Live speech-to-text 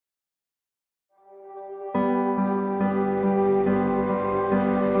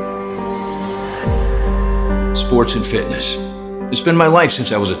sports and fitness. It's been my life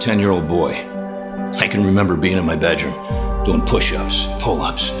since I was a 10-year-old boy. I can remember being in my bedroom, doing push-ups,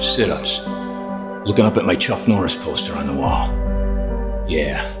 pull-ups, sit-ups, looking up at my Chuck Norris poster on the wall.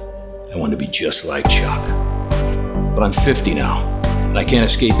 Yeah, I wanted to be just like Chuck. But I'm 50 now, and I can't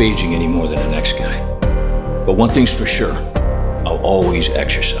escape aging any more than the next guy. But one thing's for sure, I'll always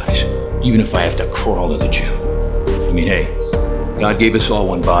exercise, even if I have to crawl to the gym. I mean, hey, God gave us all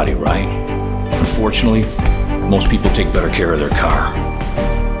one body, right? Unfortunately, most people take better care of their car.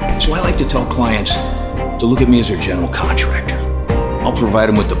 So I like to tell clients to look at me as their general contractor. I'll provide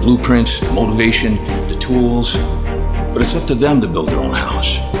them with the blueprints, the motivation, the tools, but it's up to them to build their own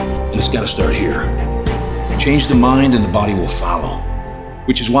house. And it's got to start here. Change the mind and the body will follow,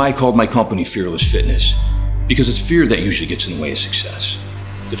 which is why I called my company Fearless Fitness, because it's fear that usually gets in the way of success,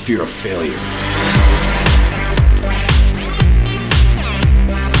 the fear of failure.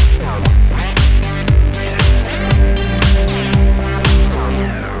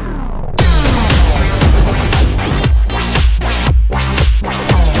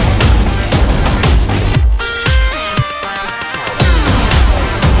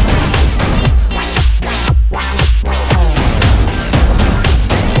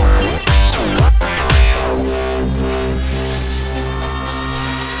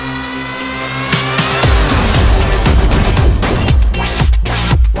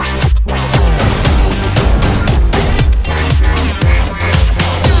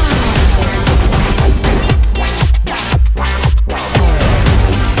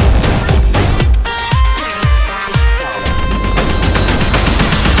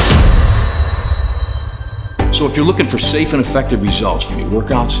 So if you're looking for safe and effective results from your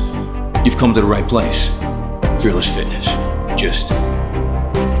workouts, you've come to the right place. Fearless Fitness. Just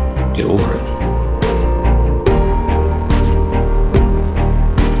get over it.